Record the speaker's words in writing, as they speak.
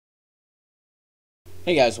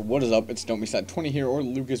Hey guys, what is up? It's Don't Be Sad 20 here, or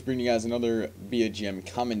Lucas, bringing you guys another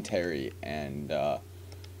BGM commentary. And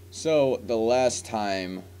so the last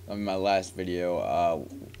time, in my last video,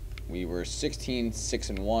 we were 16, 6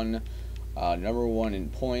 and 1, number 1 in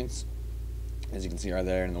points, as you can see right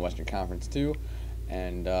there in the Western Conference too.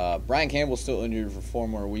 And Brian Campbell's still injured for 4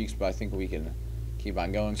 more weeks, but I think we can keep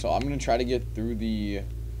on going. So I'm gonna try to get through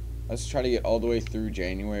let's try to get all the way through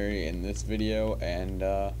January in this video, and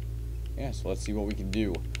yeah, so let's see what we can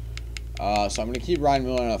do. So I'm going to keep Ryan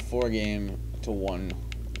Miller on a 4-game to 1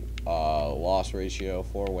 loss ratio,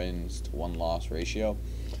 4 wins to 1 loss ratio.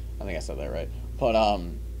 I think I said that right. But I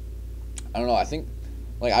don't know. I think,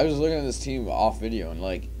 like, I was looking at this team off video, and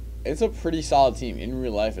like, it's a pretty solid team in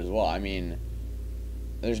real life as well. I mean,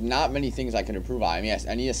 there's not many things I can improve on. I mean,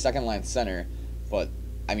 I need a second line center, but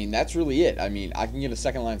I mean, that's really it. I mean, I can get a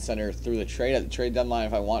second line center through the trade at the trade deadline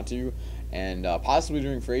if I want to, and possibly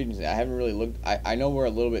during free agency. I haven't really looked. I know we're a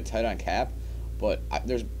little bit tight on cap, but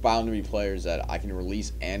there's bound to be players that I can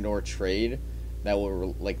release and or trade that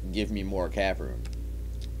will like give me more cap room.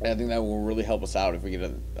 And I think that will really help us out if we get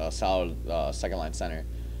a solid second line center.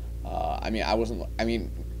 I mean,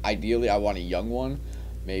 ideally I want a young one,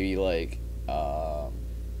 maybe like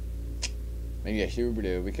maybe a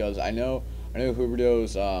Huberdeau, because I know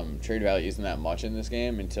Huberdeau's trade value isn't that much in this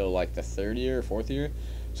game until like the 3rd year or 4th year.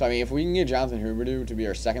 So I mean, if we can get Jonathan Huberdeau to be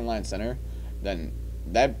our second line center, then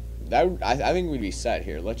I think we'd be set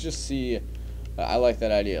here. Let's just see. I like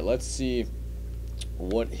that idea. Let's see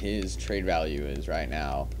what his trade value is right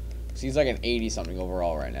now. So he's like an 80 something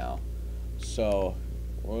overall right now. So,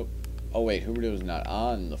 oh wait, Huberdeau is not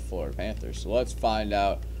on the Florida Panthers. So let's find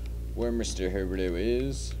out where Mr. Huberdeau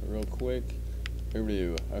is real quick.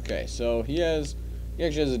 Huberdeau. Okay, so he actually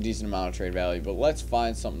has a decent amount of trade value, but let's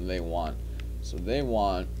find something they want. So they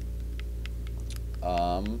want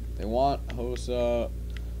Hossa.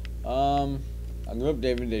 I'll give up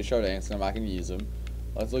David Deschardins, so I'm not gonna use him.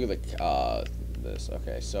 Let's look at the this.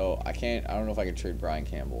 Okay, so I don't know if I can trade Brian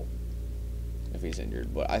Campbell if he's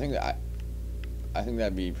injured, but I think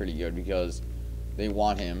that'd be pretty good because they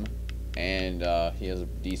want him, and he has a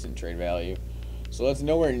decent trade value. So that's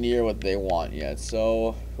nowhere near what they want yet.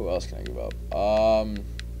 So who else can I give up?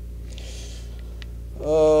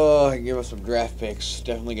 I can give us some draft picks.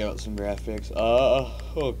 Definitely give up some draft picks.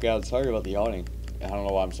 Oh god, sorry about the yawning. I don't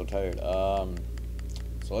know why I'm so tired. So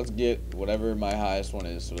let's get whatever my highest one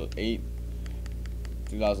is. So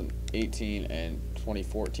 2018 and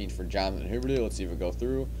 2014 for Jonathan Huberdeau. Let's see if it go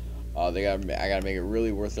through. I gotta make it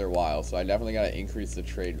really worth their while. So I definitely gotta increase the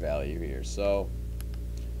trade value here. So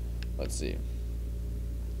let's see.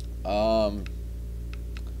 I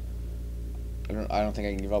don't think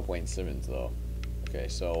I can give up Wayne Simmons though. Okay,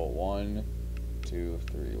 so 1, 2,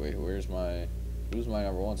 3. Wait, who's my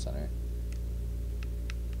number 1 center?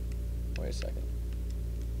 Wait a second.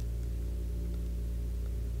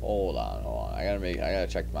 Hold on. I gotta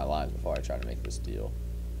check my lines before I try to make this deal.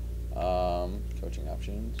 Coaching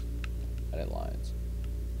options, edit lines.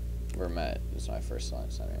 Vermette is my first line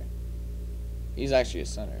center. He's actually a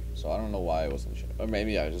center, so I don't know why I wasn't sure. Or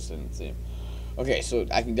maybe I just didn't see him. Okay, so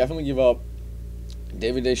I can definitely give up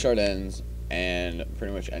David Deschardins and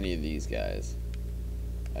pretty much any of these guys.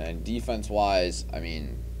 And defense-wise, I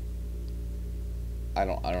mean, I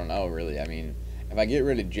don't know really. I mean, if I get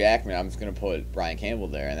rid of Jackman, I'm just gonna put Brian Campbell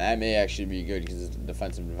there, and that may actually be good because it's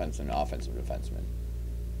defensive defenseman, offensive defenseman.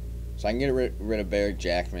 So I can get rid of Barrett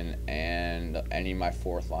Jackman and any of my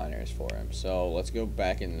 4th liners for him. So let's go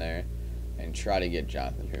back in there and try to get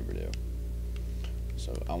Jonathan Huberdeau.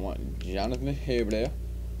 So I want Jonathan Huberdeau.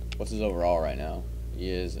 What's his overall right now? He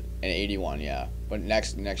is an 81, yeah. But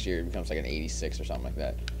next year it becomes like an 86 or something like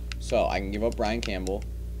that. So I can give up Brian Campbell.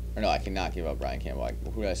 Or no, I cannot give up Brian Campbell.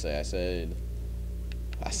 Who did I say? I said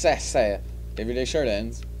David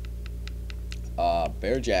Deschardins.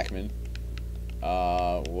 Bear Jackman.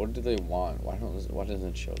 What do they want? Why doesn't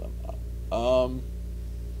it show them?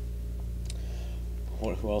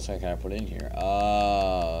 Who else can I put in here?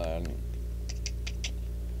 I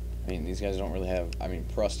mean, these guys don't really have. I mean,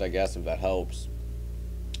 Prust, I guess, if that helps.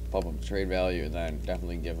 Pump up the trade value, and then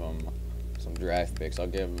definitely give them some draft picks. I'll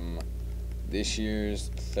give them this year's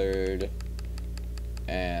 3rd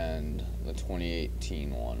and the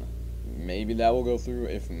 2018 one. Maybe that will go through.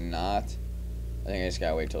 If not, I think I just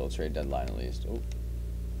gotta wait till the trade deadline at least. Oh,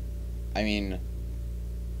 I mean,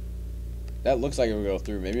 that looks like it will go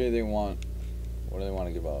through. Maybe they want. What do they want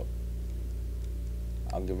to give up?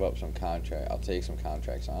 I'll give up some contract. I'll take some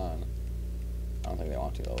contracts on. I don't think they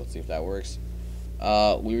want to though. Let's see if that works.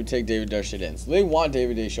 We would take David Deschardins. So they want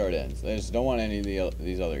David Deschardins. They just don't want any of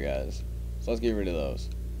these other guys. So let's get rid of those.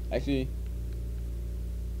 Actually,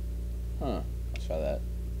 Huh. Let's try that.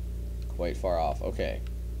 Quite far off. Okay.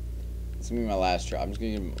 This is going to be my last try. I'm just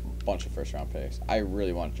going to give him a bunch of first round picks. I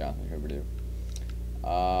really want Jonathan Huberdeau.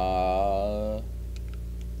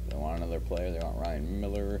 They want another player. They want Ryan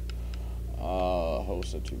Miller.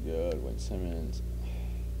 Hossa too good. Wayne Simmons.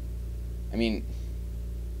 I mean,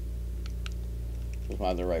 who's my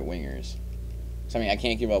other right wingers? So I mean, I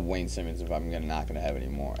can't give up Wayne Simmons if I'm not gonna have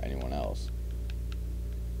anyone else.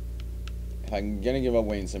 If I'm gonna give up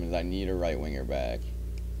Wayne Simmons, I need a right winger back.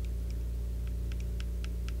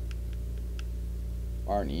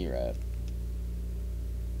 Martin Erat.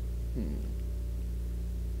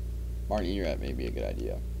 Martin Erat may be a good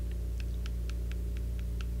idea.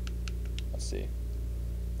 Let's see.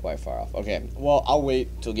 Quite far off. Okay. Well, I'll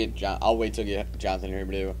wait till get Jonathan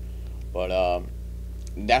Huberdeau, but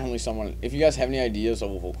definitely someone. If you guys have any ideas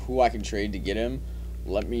of who I can trade to get him,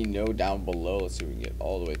 let me know down below. Let's see if we can get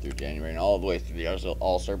all the way through January and all the way through the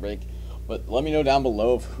All-Star break. But let me know down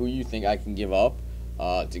below of who you think I can give up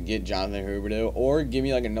to get Jonathan Huberdeau, or give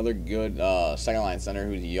me like another good second line center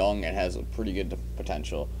who's young and has a pretty good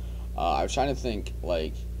potential. I was trying to think,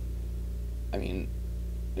 like, I mean,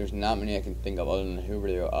 there's not many I can think of other than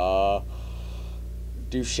Huberdeau.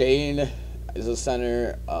 Duchesne is a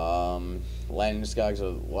center. Landeskog's a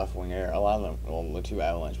left winger. A lot of them, well, the two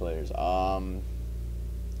Avalanche players.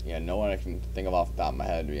 Yeah, no one I can think of off the top of my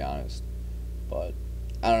head, to be honest. But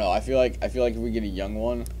I don't know. I feel like if we get a young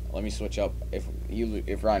one, let me switch up. If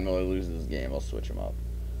Ryan Miller loses this game, I'll switch him up.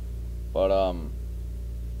 But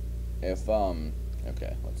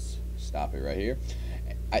okay, let's stop it right here.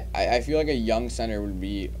 I feel like a young center would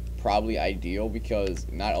be probably ideal, because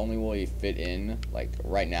not only will he fit in like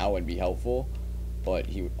right now and be helpful, but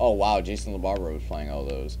oh wow, Jason LaBarbera was playing all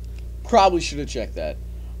those. Probably should have checked that.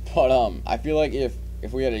 But I feel like if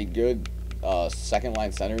we had a good second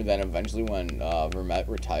line center, then eventually when Vermette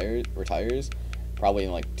retires, probably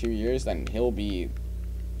in like 2 years, then he'll be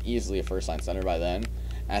easily a first line center by then.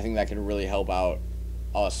 And I think that could really help out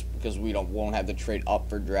us, because we won't have to trade up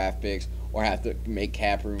for draft picks or have to make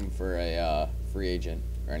cap room for a free agent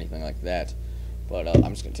or anything like that. But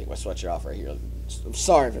I'm just gonna take my sweatshirt off right here. I'm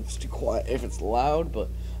sorry if it's too quiet, if it's loud, but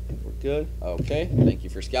I think we're good. Okay, thank you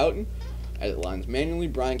for scouting. Edit lines manually.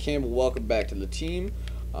 Brian Campbell, welcome back to the team.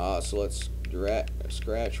 So let's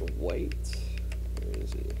scratch White. Where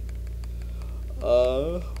is he?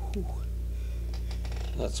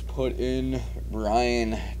 Let's put in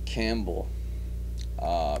Brian Campbell.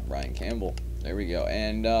 Brian Campbell. There we go.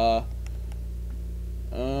 And I'm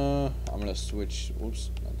gonna switch. Whoops,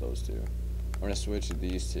 not those two. I'm gonna switch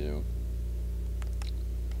these two,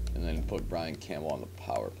 and then put Brian Campbell on the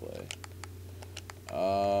power play.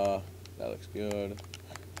 That looks good.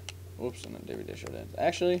 Whoops, and then David Deschamps in.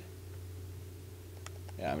 Actually,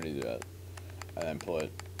 yeah, I'm gonna do that, and then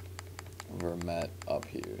put Vermette up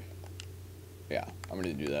here. Yeah, I'm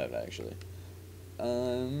gonna do that actually.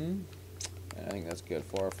 And I think that's good.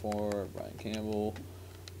 4-4. Brian Campbell.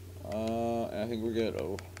 And I think we're good.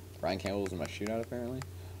 Oh, Brian Campbell's in my shootout apparently.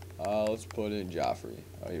 Let's put in Joffrey.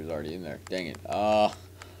 Oh, he was already in there. Dang it. I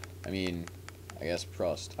mean, I guess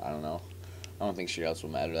Prost. I don't know. I don't think shootouts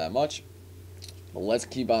will matter that much. But let's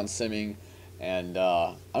keep on simming. And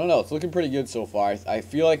I don't know. It's looking pretty good so far. I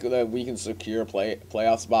feel like that we can secure a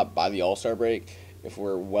playoff spot by the All-Star break if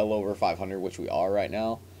we're well over 500, which we are right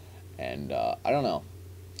now. And I don't know.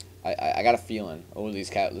 I got a feeling. Oh,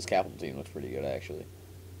 this Capital team looks pretty good actually.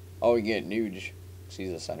 Oh, we get Nuge.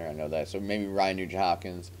 He's a center. I know that. So maybe Ryan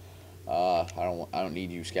Nugent-Hopkins. I don't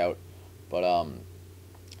need you, Scout. But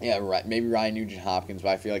yeah, maybe Ryan Nugent-Hopkins. But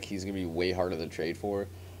I feel like he's gonna be way harder to trade for.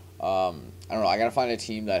 I don't know. I gotta find a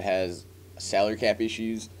team that has salary cap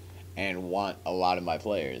issues and want a lot of my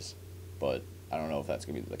players. But I don't know if that's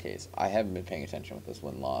gonna be the case. I haven't been paying attention with this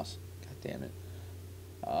win-loss. God damn it.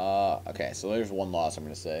 Okay, so there's one loss, I'm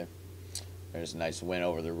going to say. There's a nice win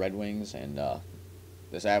over the Red Wings, and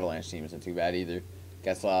this Avalanche team isn't too bad either.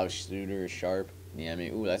 Getzlaf, Schluter, Sharp,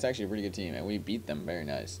 Niemi. Ooh, that's actually a pretty good team, and we beat them. Very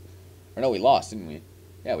nice. Or no, we lost, didn't we?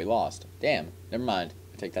 Yeah, we lost. Damn, never mind.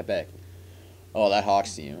 I take that back. Oh, that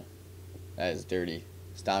Hawks team. That is dirty.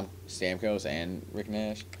 Stamkos and Rick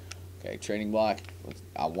Nash. Okay, trading block.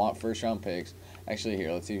 I want first-round picks. Actually,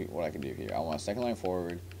 here, let's see what I can do here. I want a second-line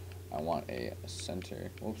forward. I want a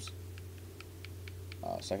center. Whoops.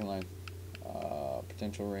 Second line.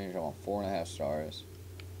 Potential range. I want 4.5 stars.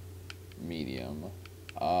 Medium.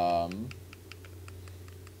 And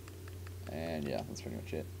yeah, that's pretty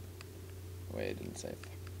much it. Wait, it didn't say.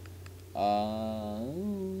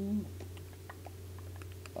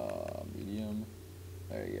 Medium.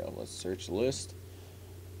 There you go. Let's search the list.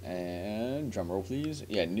 And drum roll, please.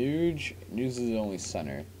 Yeah, Nuge. Nuge is the only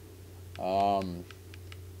center. He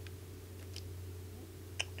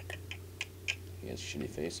has shitty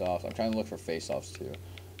face-offs. I'm trying to look for face-offs too.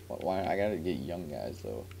 Why? I gotta get young guys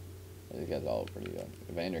though. These guys are all pretty young.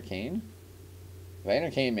 Evander Kane?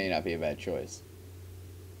 Evander Kane may not be a bad choice.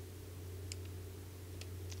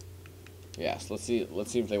 Yes, let's see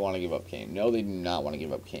if they want to give up Kane. No, they do not want to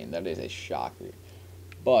give up Kane. That is a shocker.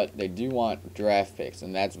 But they do want draft picks,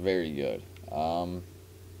 and that's very good. So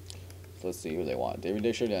let's see who they want. David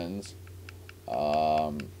Desjardins.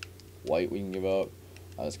 White we can give up.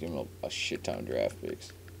 Let's give them a shit ton of draft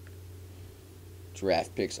picks.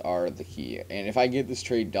 Draft picks are the key. And if I get this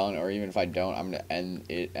trade done, or even if I don't, I'm gonna end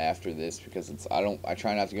it after this because I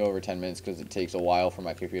try not to go over 10 minutes because it takes a while for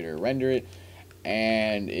my computer to render it.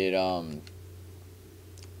 And it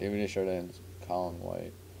David Desjardins, Colin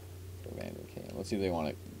White, Evander Kane. Let's see if they want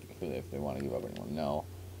to give up anyone. No.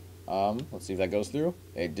 Let's see if that goes through.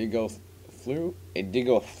 It did go through. It did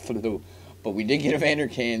go through. But we did get Evander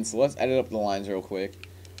Kane, so let's edit up the lines real quick.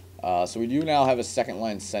 So we do now have a second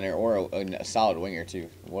line center, or a solid winger too.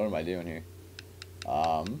 What am I doing here?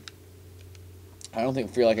 I don't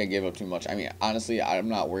feel like I gave up too much. I mean, honestly, I'm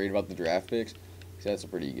not worried about the draft picks, because that's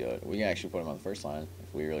pretty good. We can actually put him on the first line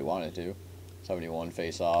if we really wanted to. 71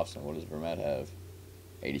 face-offs, and what does Vermette have?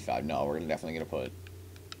 85. No, we're definitely going to put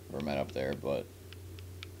Vermette up there, but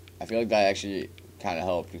I feel like that actually kind of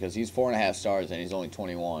helped, because he's 4.5 stars, and he's only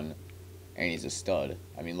 21, and he's a stud.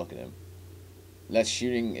 I mean, look at him. That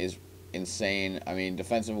shooting is insane. I mean,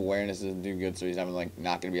 defensive awareness isn't too good, so he's not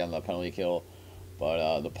going to be on the penalty kill.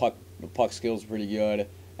 But the puck skill is pretty good, and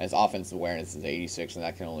his offensive awareness is 86, and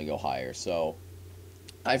that can only go higher. So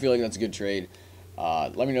I feel like that's a good trade.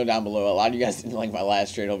 Let me know down below. A lot of you guys didn't like my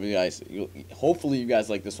last trade. Hopefully you guys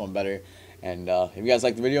like this one better. And if you guys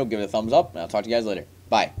like the video, give it a thumbs up, and I'll talk to you guys later.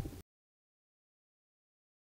 Bye.